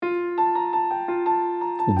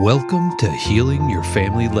Welcome to Healing Your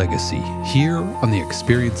Family Legacy here on the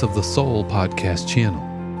Experience of the Soul podcast channel.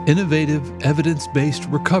 Innovative, evidence-based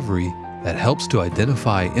recovery that helps to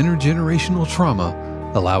identify intergenerational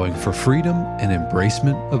trauma, allowing for freedom and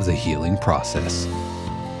embracement of the healing process.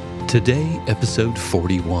 Today, episode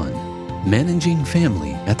 41, Managing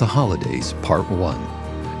Family at the Holidays, Part 1.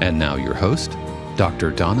 And now your host,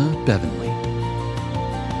 Dr. Donna Bevanley.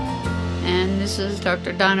 And this is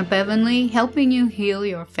Dr. Donna Bevanley, helping you heal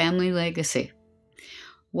your family legacy.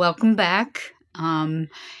 Welcome back.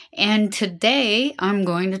 And today I'm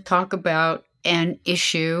going to talk about an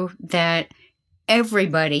issue that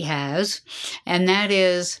everybody has, and that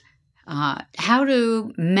is how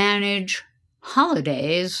to manage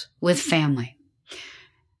holidays with family.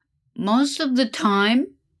 Most of the time,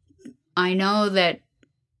 I know that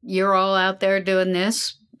you're all out there doing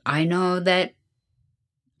this. I know that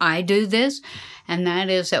I do this, and that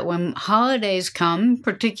is that when holidays come,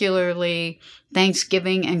 particularly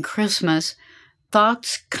Thanksgiving and Christmas,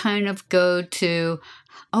 thoughts kind of go to,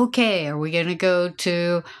 okay, are we going to go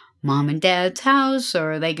to mom and dad's house,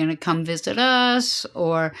 or are they going to come visit us,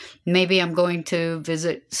 or maybe I'm going to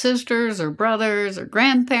visit sisters or brothers or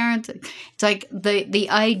grandparents. It's like the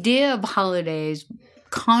idea of holidays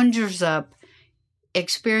conjures up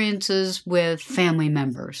experiences with family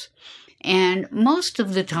members. And most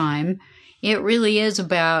of the time, it really is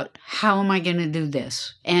about how am I going to do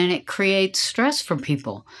this? And it creates stress for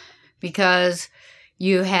people because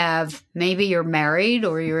maybe you're married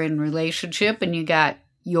or you're in a relationship and you got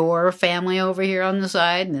your family over here on the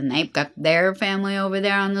side and then they've got their family over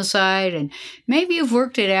there on the side. And maybe you've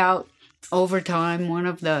worked it out over time. One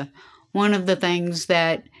of the things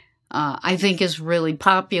that I think is really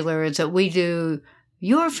popular is that we do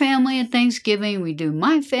your family at Thanksgiving, we do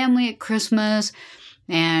my family at Christmas,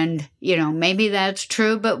 and, maybe that's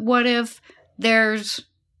true, but what if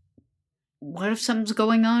something's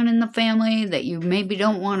going on in the family that you maybe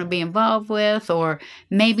don't want to be involved with, or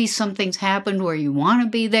maybe something's happened where you want to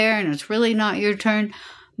be there and it's really not your turn?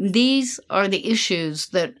 These are the issues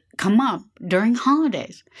that come up during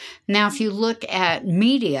holidays. Now, if you look at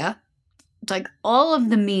media, it's like all of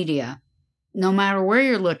the media, no matter where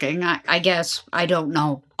you're looking, I guess I don't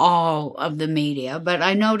know all of the media, but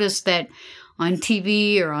I noticed that on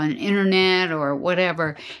TV or on internet or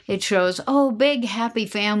whatever, it shows, big happy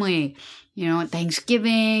family. At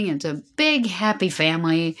Thanksgiving, it's a big happy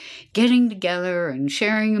family getting together and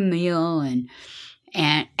sharing a meal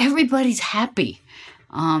and everybody's happy.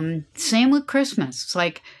 Same with Christmas. It's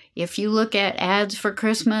like if you look at ads for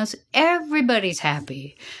Christmas, everybody's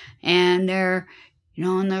happy. And they're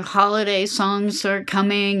and the holiday songs start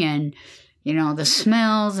coming and, the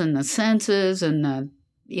smells and the senses and the,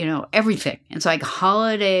 everything. It's like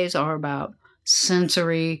holidays are about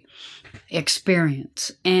sensory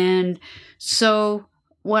experience. And so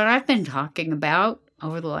what I've been talking about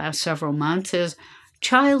over the last several months is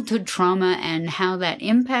childhood trauma and how that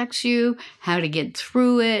impacts you, how to get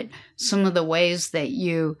through it, some of the ways that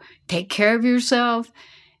you take care of yourself.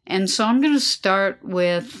 And so I'm going to start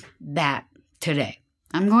with that today.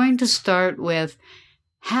 I'm going to start with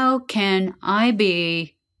how can I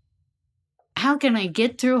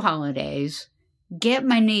get through holidays, get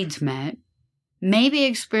my needs met, maybe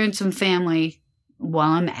experience some family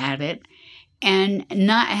while I'm at it, and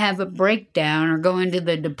not have a breakdown or go into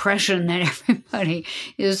the depression that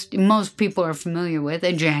most people are familiar with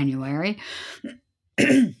in January.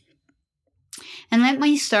 And let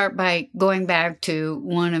me start by going back to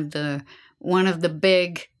one of the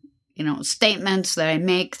big statements that I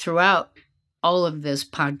make throughout all of this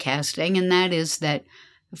podcasting, and that is that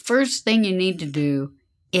the first thing you need to do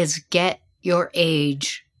is get your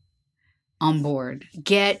age on board.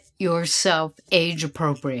 Get yourself age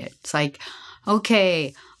appropriate. It's like,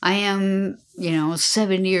 okay, I am,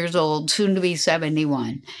 70 years old, soon to be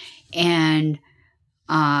 71. And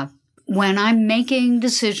when I'm making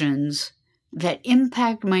decisions that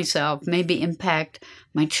impact myself, maybe impact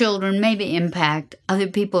my children, maybe impact other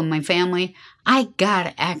people in my family, I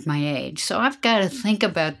gotta act my age. So I've got to think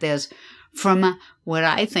about this from what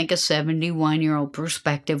I think a 71-year-old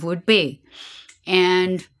perspective would be.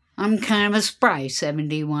 And I'm kind of a spry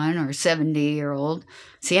 71 or 70-year-old.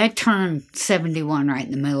 See, I turned 71 right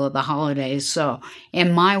in the middle of the holidays. So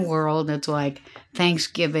in my world, it's like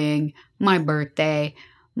Thanksgiving, my birthday,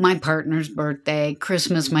 my partner's birthday,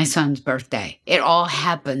 Christmas, my son's birthday. It all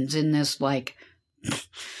happens in this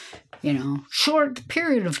short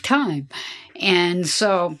period of time. And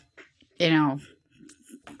so,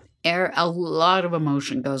 a lot of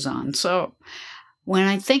emotion goes on. So when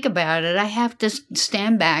I think about it, I have to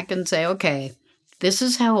stand back and say, okay, this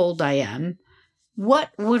is how old I am.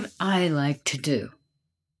 what would I like to do?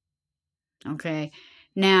 Okay.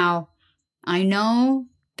 Now, I know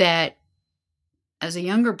that as a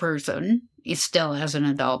younger person, still as an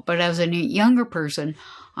adult, but as a younger person,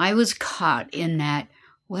 I was caught in that,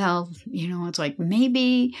 well, it's like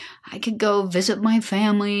maybe I could go visit my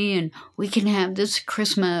family and we can have this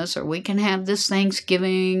Christmas or we can have this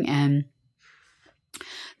Thanksgiving and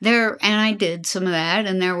I did some of that,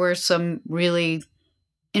 and there were some really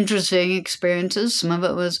interesting experiences. Some of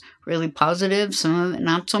it was really positive, some of it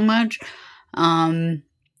not so much. And,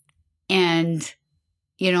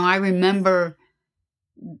 I remember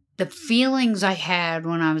the feelings I had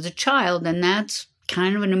when I was a child, and that's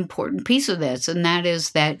kind of an important piece of this, and that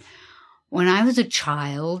is that when I was a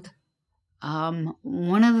child,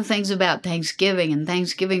 one of the things about Thanksgiving, and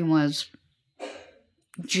Thanksgiving was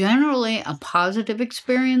generally a positive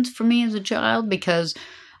experience for me as a child because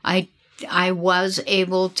I was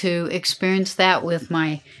able to experience that with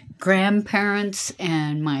my grandparents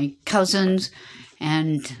and my cousins.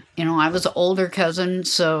 And, I was an older cousin,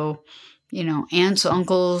 so, aunts,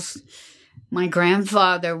 uncles. My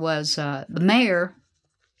grandfather was the mayor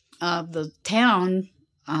of the town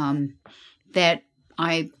that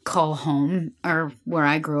I call home, or where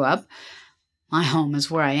I grew up. My home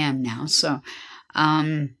is where I am now, so...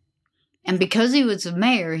 and because he was the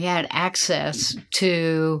mayor, he had access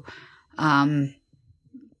to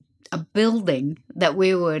a building that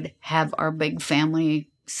we would have our big family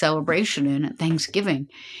celebration in at Thanksgiving.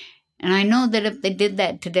 And I know that if they did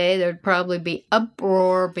that today, there'd probably be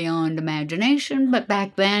uproar beyond imagination. But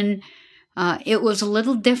back then, it was a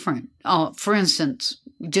little different. Oh, for instance,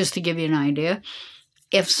 just to give you an idea,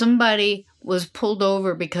 if somebody was pulled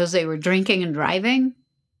over because they were drinking and driving,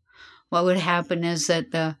 what would happen is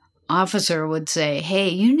that the officer would say, hey,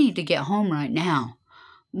 you need to get home right now.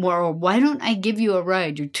 Or why don't I give you a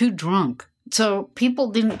ride? You're too drunk. So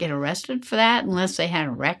people didn't get arrested for that unless they had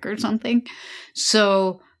a wreck or something.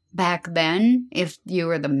 So back then, if you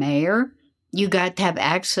were the mayor, you got to have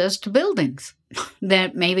access to buildings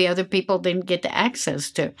that maybe other people didn't get to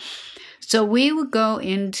access to. So we would go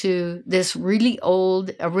into this really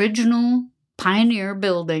old, original pioneer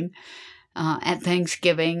building at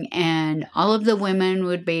Thanksgiving, and all of the women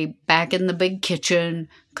would be back in the big kitchen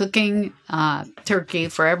cooking turkey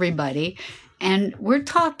for everybody. And we're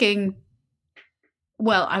talking,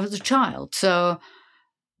 well, I was a child, so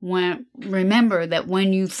remember that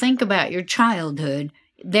when you think about your childhood,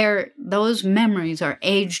 those memories are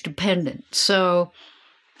age dependent. So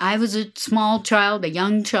I was a small child, a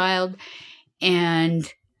young child,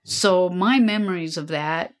 and so my memories of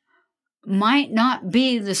that might not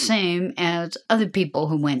be the same as other people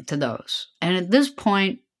who went to those. And at this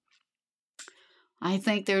point, I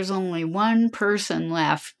think there's only one person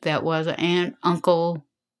left that was an aunt, uncle.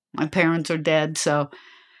 My parents are dead, so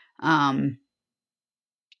my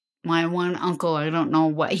one uncle, I don't know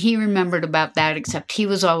what he remembered about that, except he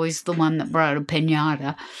was always the one that brought a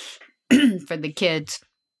piñata for the kids.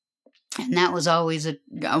 And that was always a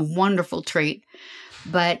wonderful treat.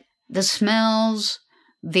 But the smells,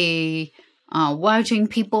 the watching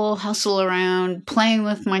people hustle around, playing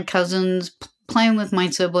with my cousins, playing with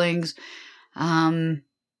my siblings,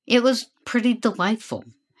 it was pretty delightful.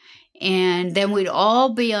 And then we'd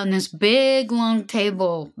all be on this big, long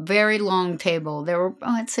table, very long table. There were,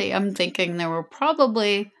 I'm thinking there were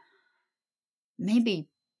probably maybe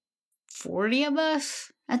 40 of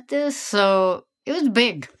us at this, so it was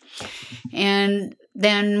big. And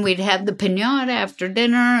then we'd have the piñata after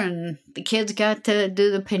dinner, and the kids got to do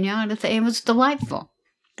the piñata thing. It was delightful,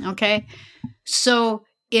 okay? So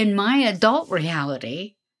in my adult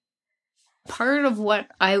reality, part of what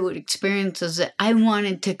I would experience is that I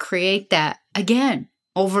wanted to create that again,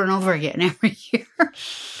 over and over again every year,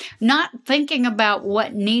 not thinking about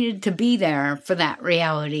what needed to be there for that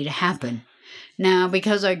reality to happen. Now,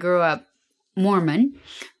 because I grew up Mormon,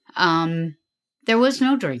 there was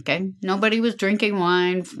no drinking. Nobody was drinking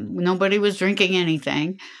wine. Nobody was drinking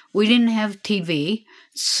anything. We didn't have TV,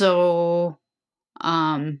 so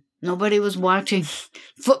nobody was watching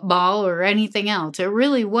football or anything else. It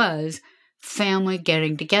really was family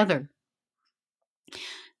getting together.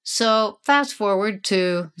 So fast forward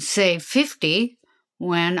to, say, 50,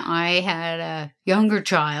 when I had a younger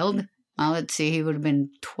child. Well, let's see, he would have been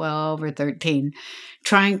 12 or 13,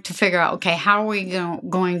 trying to figure out, okay, how are we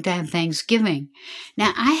going to have Thanksgiving?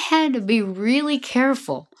 Now, I had to be really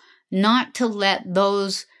careful not to let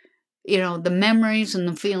those, the memories and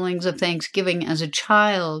the feelings of Thanksgiving as a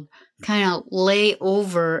child kind of lay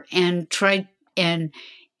over and try and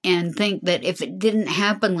think that if it didn't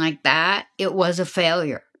happen like that, it was a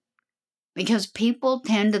failure. because people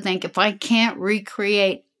tend to think if I can't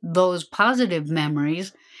recreate those positive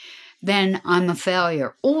memories, then I'm a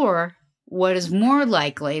failure. Or what is more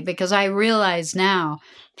likely, because I realize now,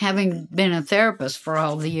 having been a therapist for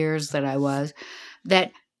all the years that I was,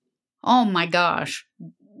 that, oh my gosh,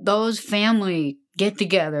 those family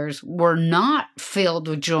get-togethers were not filled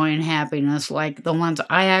with joy and happiness like the ones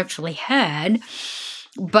I actually had,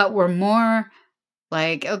 but were more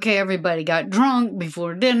like, okay, everybody got drunk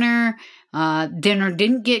before dinner. Dinner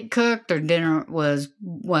didn't get cooked, or dinner was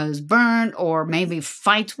burned, or maybe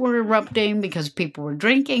fights were erupting because people were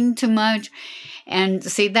drinking too much. And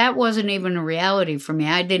see, that wasn't even a reality for me.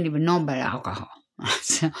 I didn't even know about alcohol.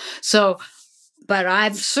 But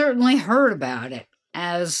I've certainly heard about it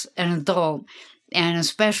as an adult, and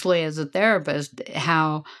especially as a therapist,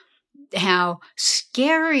 how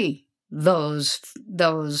scary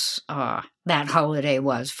that holiday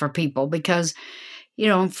was for people, because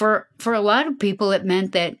for a lot of people it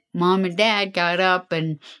meant that mom and dad got up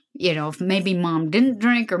and maybe mom didn't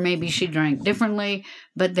drink, or maybe she drank differently,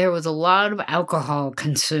 but there was a lot of alcohol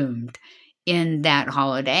consumed in that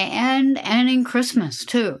holiday, and in Christmas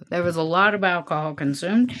too. There was a lot of alcohol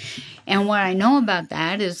consumed. And what I know about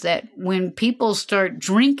that is that when people start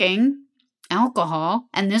drinking alcohol,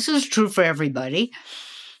 and this is true for everybody,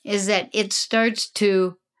 is that it starts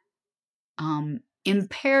to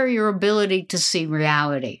impair your ability to see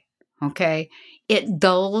reality. Okay? It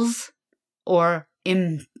dulls or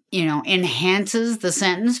enhances the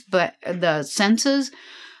senses,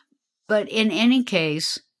 but in any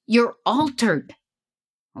case, you're altered.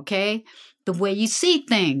 Okay? The way you see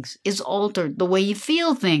things is altered. The way you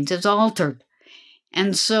feel things is altered.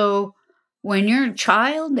 And so when you're a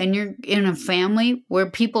child and you're in a family where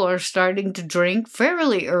people are starting to drink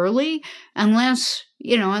fairly early, unless,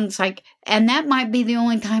 and it's like, and that might be the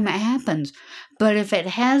only time it happens. But if it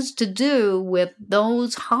has to do with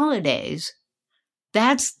those holidays,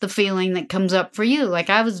 that's the feeling that comes up for you. Like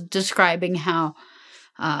I was describing how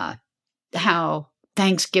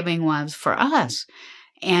Thanksgiving was for us,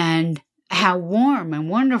 and how warm and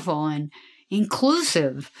wonderful and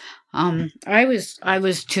inclusive. I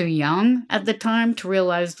was too young at the time to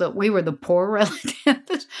realize that we were the poor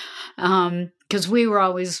relatives, because we were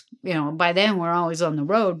always, by then we're always on the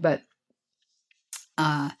road. But,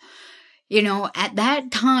 at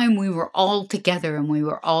that time we were all together and we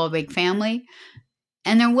were all a big family,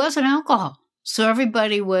 and there wasn't alcohol. So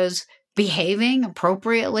everybody was behaving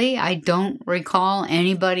appropriately. I don't recall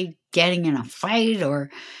anybody getting in a fight, or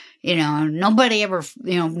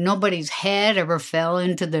nobody's head ever fell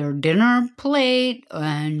into their dinner plate,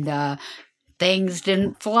 and things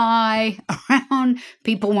didn't fly around.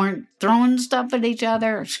 People weren't throwing stuff at each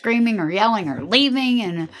other, or screaming or yelling or leaving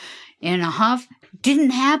in a huff.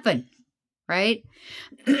 Didn't happen, right?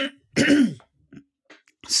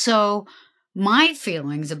 So my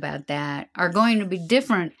feelings about that are going to be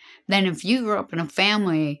different than if you grew up in a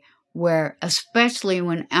family where, especially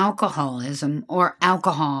when alcoholism or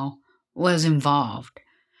alcohol was involved.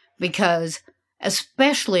 Because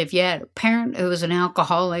especially if you had a parent who was an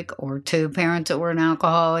alcoholic, or two parents that were an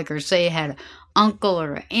alcoholic, or say you had an uncle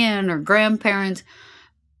or an aunt or grandparents,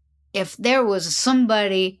 if there was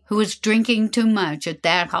somebody who was drinking too much at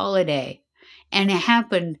that holiday, and it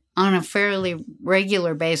happened on a fairly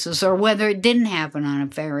regular basis, or whether it didn't happen on a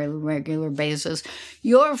fairly regular basis,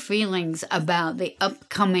 your feelings about the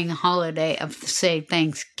upcoming holiday of, say,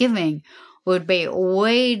 Thanksgiving would be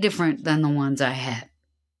way different than the ones I had.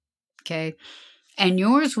 Okay? And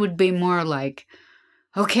yours would be more like,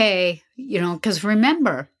 okay, because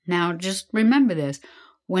remember this,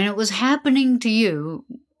 when it was happening to you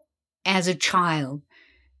as a child,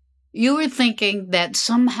 you were thinking that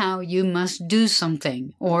somehow you must do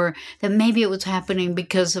something, or that maybe it was happening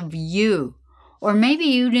because of you. Or maybe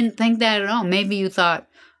you didn't think that at all. Maybe you thought,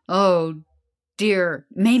 oh dear,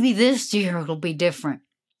 maybe this year it'll be different.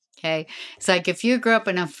 Okay? It's like if you grew up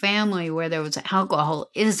in a family where there was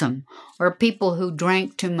alcoholism, or people who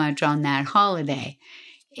drank too much on that holiday,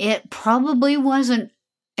 it probably wasn't,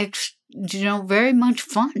 very much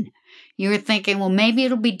fun. You were thinking, well, maybe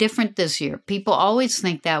it'll be different this year. People always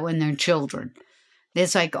think that when they're children.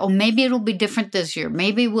 It's like, oh, maybe it'll be different this year.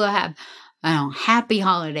 Maybe we'll have a happy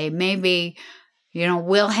holiday. Maybe,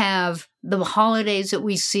 we'll have the holidays that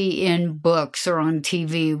we see in books or on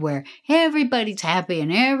TV where everybody's happy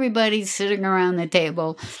and everybody's sitting around the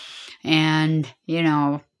table. And,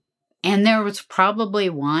 and there was probably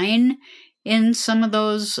wine in some of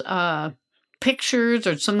those pictures,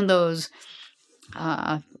 or some of those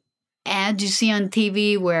ads you see on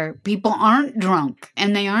TV where people aren't drunk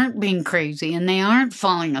and they aren't being crazy and they aren't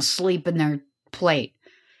falling asleep in their plate.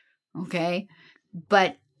 okay?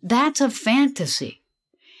 But that's a fantasy.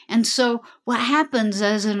 And so what happens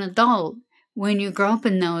as an adult when you grow up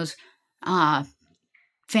in those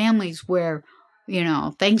families where,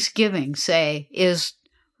 Thanksgiving, say, is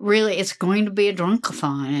really, it's going to be a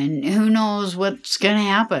drunkathon, and who knows what's going to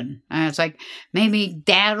happen. And it's like, maybe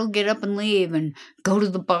dad will get up and leave and go to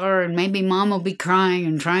the bar, and maybe mom will be crying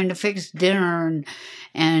and trying to fix dinner,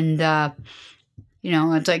 and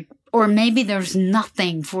it's like, or maybe there's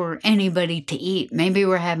nothing for anybody to eat. Maybe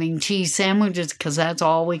we're having cheese sandwiches because that's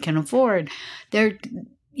all we can afford.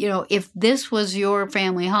 If this was your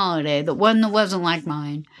family holiday, the one that wasn't like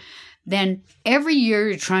mine, then every year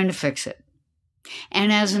you're trying to fix it.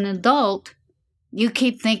 And as an adult, you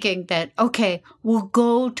keep thinking that, okay, we'll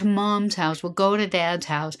go to mom's house, we'll go to dad's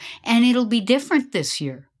house, and it'll be different this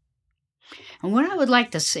year. And what I would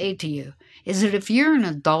like to say to you is that if you're an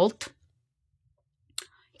adult,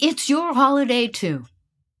 it's your holiday too.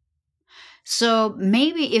 So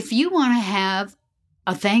maybe if you want to have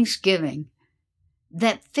a Thanksgiving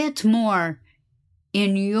that fits more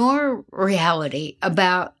in your reality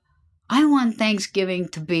about, I want Thanksgiving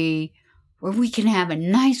to be where we can have a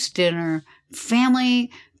nice dinner, family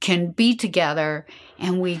can be together,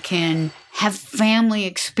 and we can have family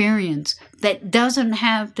experience that doesn't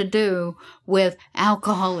have to do with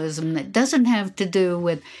alcoholism, that doesn't have to do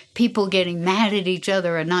with people getting mad at each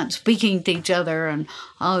other and not speaking to each other and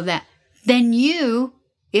all of that. Then you,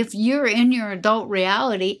 if you're in your adult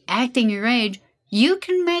reality, acting your age, you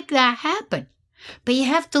can make that happen. But you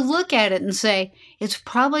have to look at it and say, it's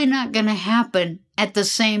probably not going to happen at the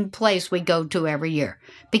same place we go to every year.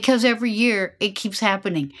 Because every year it keeps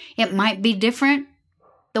happening. It might be different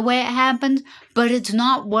the way it happens, but it's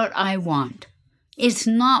not what I want. It's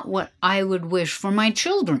not what I would wish for my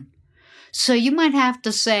children. So you might have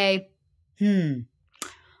to say,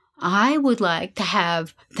 I would like to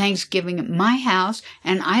have Thanksgiving at my house,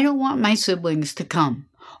 and I don't want my siblings to come.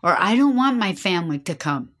 Or I don't want my family to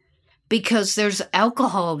come, because there's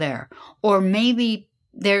alcohol there, or maybe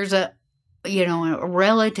there's a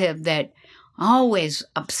relative that always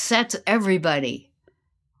upsets everybody,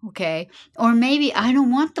 okay? Or maybe I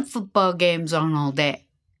don't want the football games on all day.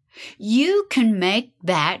 You can make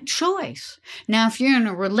that choice. Now, if you're in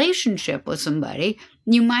a relationship with somebody,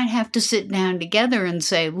 you might have to sit down together and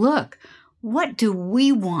say, look, what do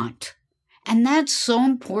we want? And that's so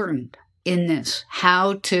important in this,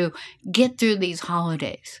 how to get through these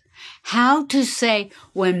holidays. How to say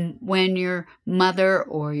when your mother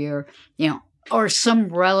or your, or some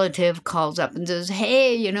relative calls up and says,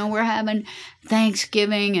 hey, we're having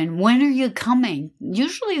Thanksgiving, and when are you coming?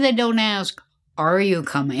 Usually they don't ask, are you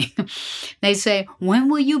coming? They say, when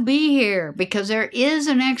will you be here? Because there is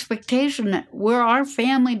an expectation that we're our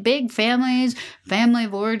family, big families, family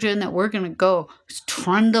of origin, that we're going to go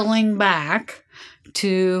trundling back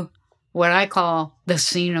to what I call the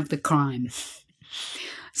scene of the crime.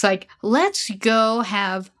 It's like, let's go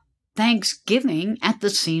have Thanksgiving at the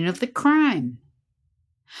scene of the crime,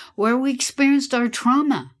 where we experienced our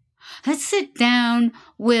trauma. Let's sit down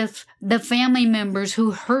with the family members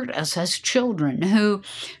who hurt us as children, who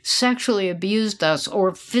sexually abused us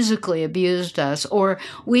or physically abused us, or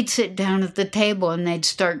we'd sit down at the table and they'd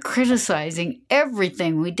start criticizing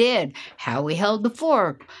everything we did, how we held the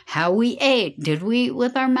fork, how we ate, did we eat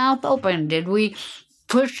with our mouth open, did we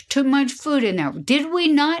push too much food in there, did we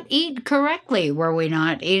not eat correctly, were we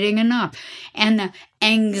not eating enough? And the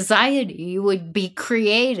anxiety would be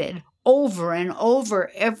created over and over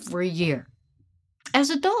every year. As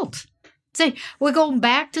adults, say, we're going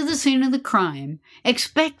back to the scene of the crime,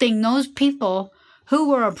 expecting those people who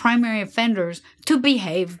were our primary offenders to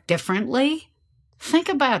behave differently. Think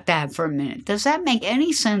about that for a minute. Does that make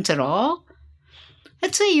any sense at all?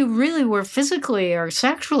 Let's say you really were physically or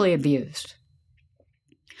sexually abused.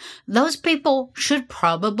 Those people should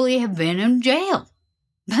probably have been in jail.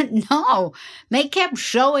 But no, they kept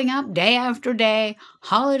showing up day after day,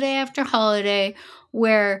 holiday after holiday,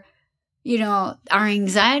 where, our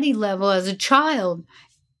anxiety level as a child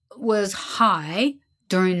was high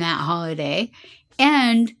during that holiday.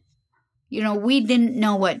 And, we didn't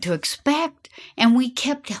know what to expect. And we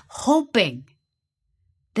kept hoping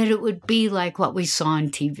that it would be like what we saw on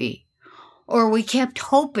TV. Or we kept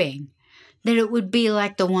hoping that it would be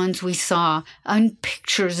like the ones we saw on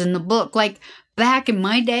pictures in the book. Like back in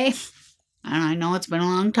my day, and I know it's been a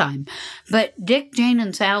long time, but Dick, Jane,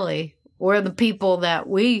 and Sally were the people that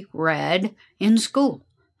we read in school.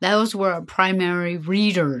 Those were our primary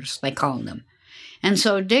readers, they called them. And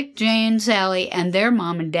so Dick, Jane, Sally, and their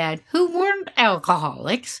mom and dad, who weren't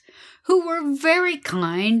alcoholics, who were very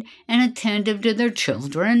kind and attentive to their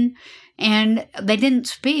children, and they didn't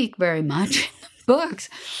speak very much in the books.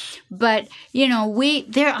 But,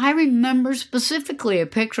 I remember specifically a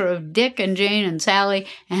picture of Dick and Jane and Sally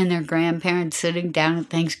and their grandparents sitting down at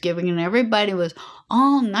Thanksgiving, and everybody was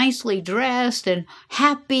all nicely dressed and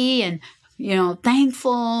happy and,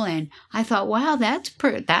 thankful. And I thought, wow, that's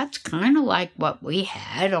kind of like what we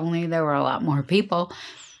had, only there were a lot more people.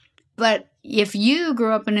 But if you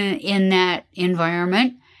grew up in that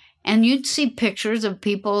environment, and you'd see pictures of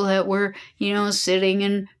people that were, sitting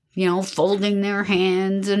and, folding their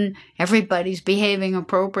hands, and everybody's behaving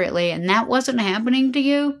appropriately, and that wasn't happening to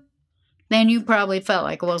you, then you probably felt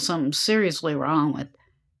like, well, something's seriously wrong with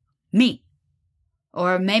me.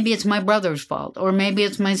 Or maybe it's my brother's fault, or maybe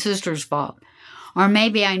it's my sister's fault. Or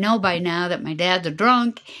maybe I know by now that my dad's a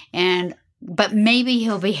drunk, but maybe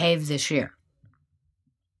he'll behave this year.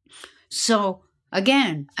 So,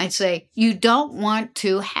 again, I'd say you don't want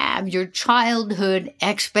to have your childhood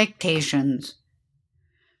expectations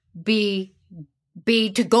be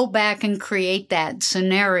to go back and create that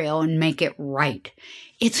scenario and make it right.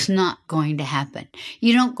 It's not going to happen.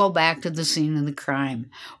 You don't go back to the scene of the crime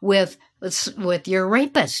with your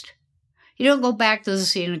rapist. You don't go back to the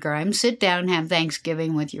scene of crime, sit down and have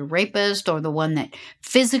Thanksgiving with your rapist, or the one that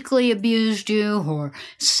physically abused you or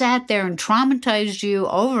sat there and traumatized you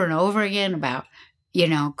over and over again about,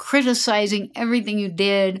 criticizing everything you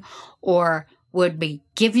did, or would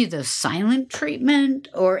give you the silent treatment,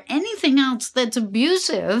 or anything else that's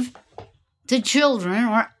abusive to children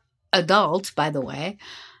or adults, by the way,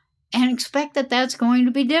 and expect that that's going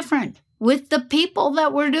to be different with the people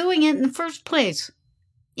that were doing it in the first place.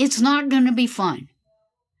 It's not going to be fun.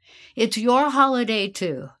 It's your holiday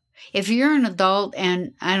too. If you're an adult,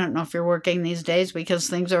 and I don't know if you're working these days because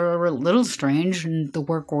things are a little strange in the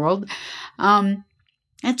work world,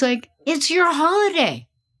 it's like, it's your holiday.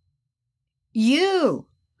 You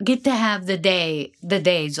get to have the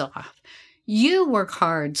days off. You work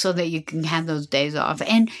hard so that you can have those days off,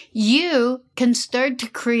 and you can start to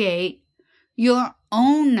create your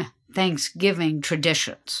own Thanksgiving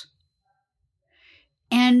traditions.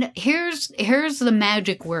 And here's the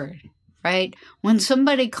magic word, right? When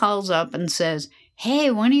somebody calls up and says,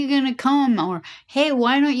 hey, when are you going to come? Or, hey,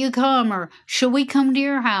 why don't you come? Or, should we come to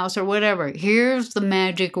your house? Or whatever. Here's the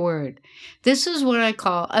magic word. This is what I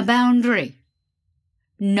call a boundary.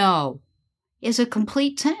 No is a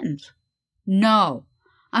complete sentence. No,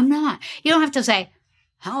 I'm not. You don't have to say,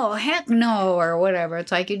 oh, heck no, or whatever.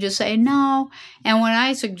 It's like you just say no. And what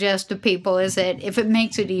I suggest to people is that if it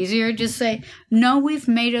makes it easier, just say, no, we've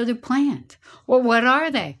made other plans. Well, what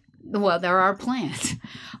are they? Well, there are plans.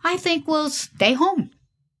 I think we'll stay home.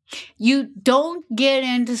 You don't get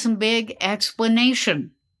into some big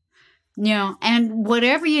explanation. And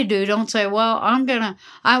whatever you do, don't say, well,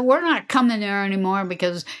 we're not coming there anymore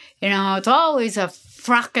because, it's always a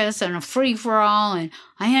fracas and a free-for-all, and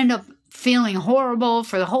I end up feeling horrible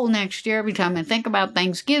for the whole next year every time I think about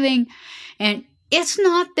Thanksgiving, and it's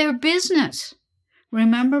not their business.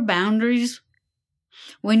 Remember boundaries?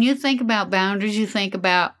 When you think about boundaries, you think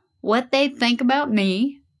about what they think about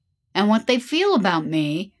me, and what they feel about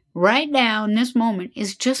me right now in this moment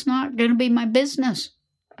is just not going to be my business.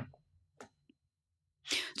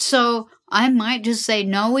 So I might just say,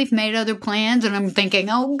 no, we've made other plans, and I'm thinking,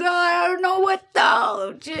 oh, God, I don't know what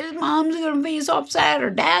mom's going to be so upset, or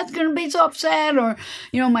dad's going to be so upset, or,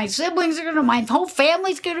 my siblings my whole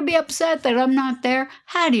family's going to be upset that I'm not there.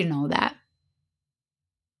 How do you know that?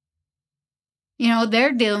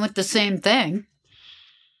 They're dealing with the same thing.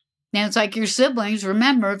 Now, it's like your siblings,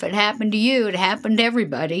 remember, if it happened to you, it happened to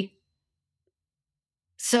everybody.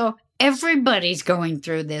 So everybody's going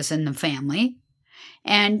through this in the family.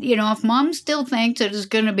 And, if mom still thinks that it's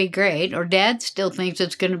going to be great, or dad still thinks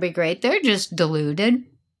it's going to be great, they're just deluded.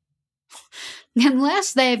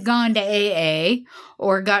 Unless they've gone to AA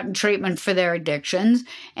or gotten treatment for their addictions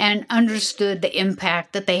and understood the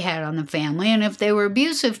impact that they had on the family. And if they were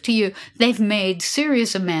abusive to you, they've made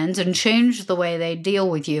serious amends and changed the way they deal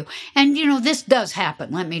with you. And, this does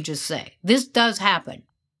happen, let me just say. This does happen.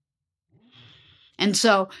 And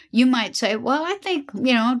so you might say, well, I think,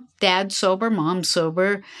 dad's sober, mom's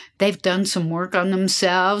sober. They've done some work on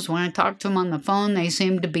themselves. When I talk to them on the phone, they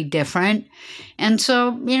seem to be different. And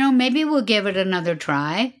so, maybe we'll give it another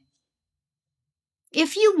try.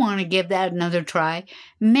 If you want to give that another try,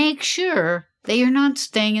 make sure that you're not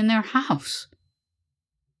staying in their house.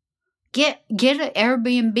 Get an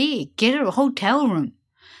Airbnb, get a hotel room,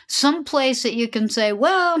 someplace that you can say,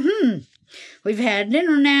 well, we've had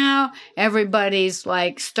dinner now. Everybody's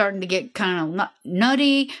starting to get kind of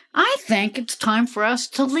nutty. I think it's time for us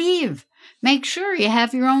to leave. Make sure you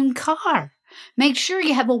have your own car. Make sure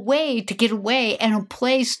you have a way to get away and a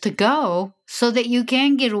place to go so that you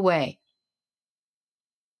can get away.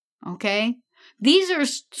 Okay? These are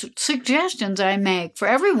suggestions I make for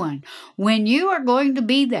everyone. When you are going to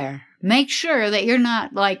be there, make sure that you're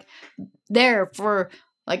not like there for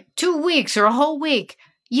like 2 weeks or a whole week.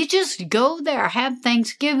 You just go there, have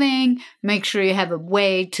Thanksgiving, make sure you have a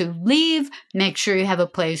way to leave, make sure you have a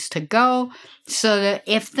place to go, so that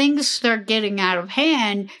if things start getting out of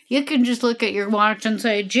hand, you can just look at your watch and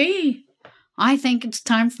say, gee, I think it's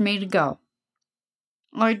time for me to go.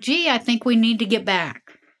 Or, gee, I think we need to get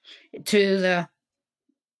back to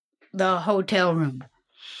the hotel room.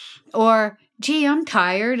 Or, gee, I'm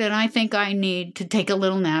tired and I think I need to take a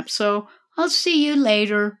little nap, so I'll see you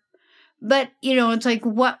later. But, it's like,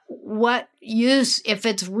 what use, if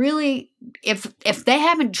it's really, if they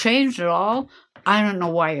haven't changed at all, I don't know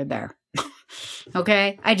why you're there.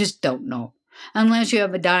 Okay? I just don't know. Unless you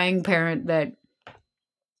have a dying parent that,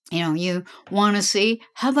 you want to see.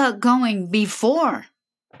 How about going before?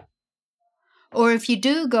 Or if you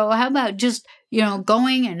do go, how about just,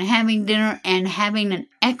 going and having dinner and having an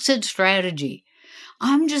exit strategy?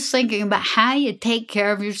 I'm just thinking about how you take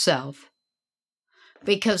care of yourself.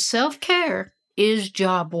 Because self-care is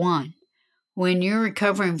job one when you're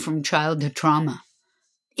recovering from childhood trauma.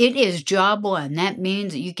 It is job one. That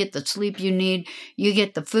means that you get the sleep you need, you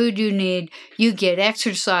get the food you need, you get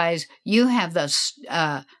exercise, you have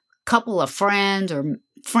the couple of friends or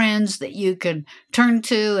friends that you can turn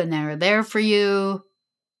to and they're there for you.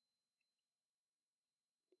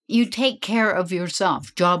 You take care of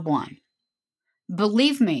yourself, job one.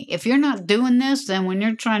 Believe me, if you're not doing this, then when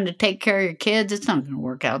you're trying to take care of your kids, it's not going to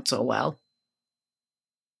work out so well.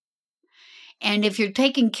 And if you're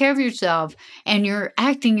taking care of yourself and you're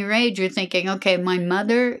acting your age, you're thinking, okay, my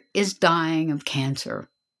mother is dying of cancer.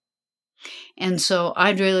 And so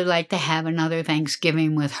I'd really like to have another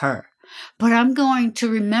Thanksgiving with her. But I'm going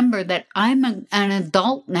to remember that I'm an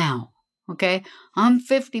adult now, okay? I'm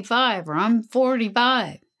 55 or I'm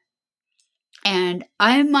 45. And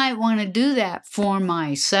I might want to do that for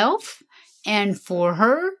myself and for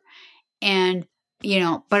her. And,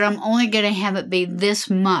 but I'm only going to have it be this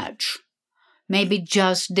much. Maybe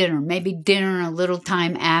just dinner. Maybe dinner a little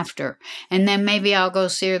time after. And then maybe I'll go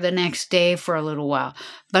see her the next day for a little while.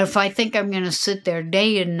 But if I think I'm going to sit there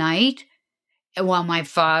day and night while my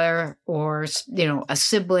father or, a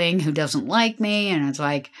sibling who doesn't like me, and it's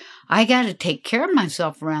like, I got to take care of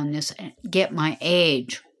myself around this and get my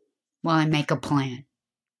age while I make a plan.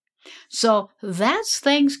 So that's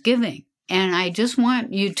Thanksgiving. And I just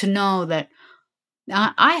want you to know that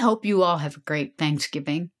I hope you all have a great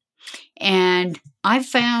Thanksgiving. And I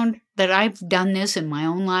found that I've done this in my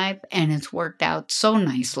own life and it's worked out so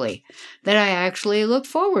nicely that I actually look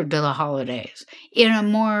forward to the holidays in a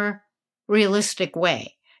more realistic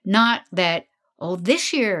way. Not that,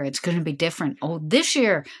 this year it's going to be different. This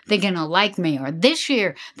year they're going to like me. Or this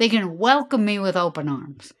year they're going to welcome me with open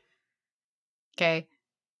arms. Okay,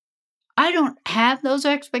 I don't have those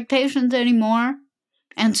expectations anymore,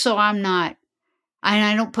 and so I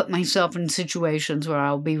don't put myself in situations where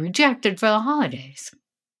I'll be rejected for the holidays.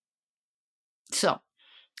 So,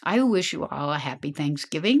 I wish you all a happy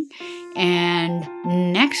Thanksgiving, and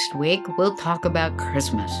next week we'll talk about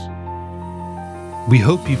Christmas. We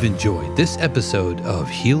hope you've enjoyed this episode of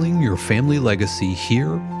Healing Your Family Legacy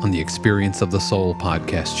here on the Experience of the Soul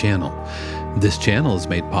podcast channel. This channel is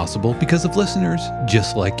made possible because of listeners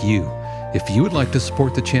just like you. If you would like to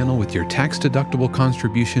support the channel with your tax-deductible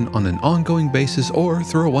contribution on an ongoing basis or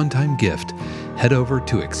through a one-time gift, head over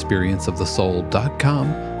to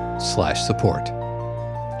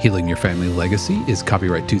experienceofthesoul.com/support. Healing Your Family Legacy is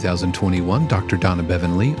copyright 2021, Dr. Donna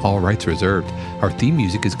Bevan Lee, all rights reserved. Our theme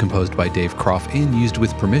music is composed by Dave Croft and used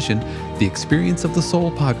with permission. The Experience of the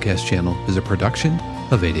Soul podcast channel is a production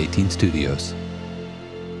of 818 Studios.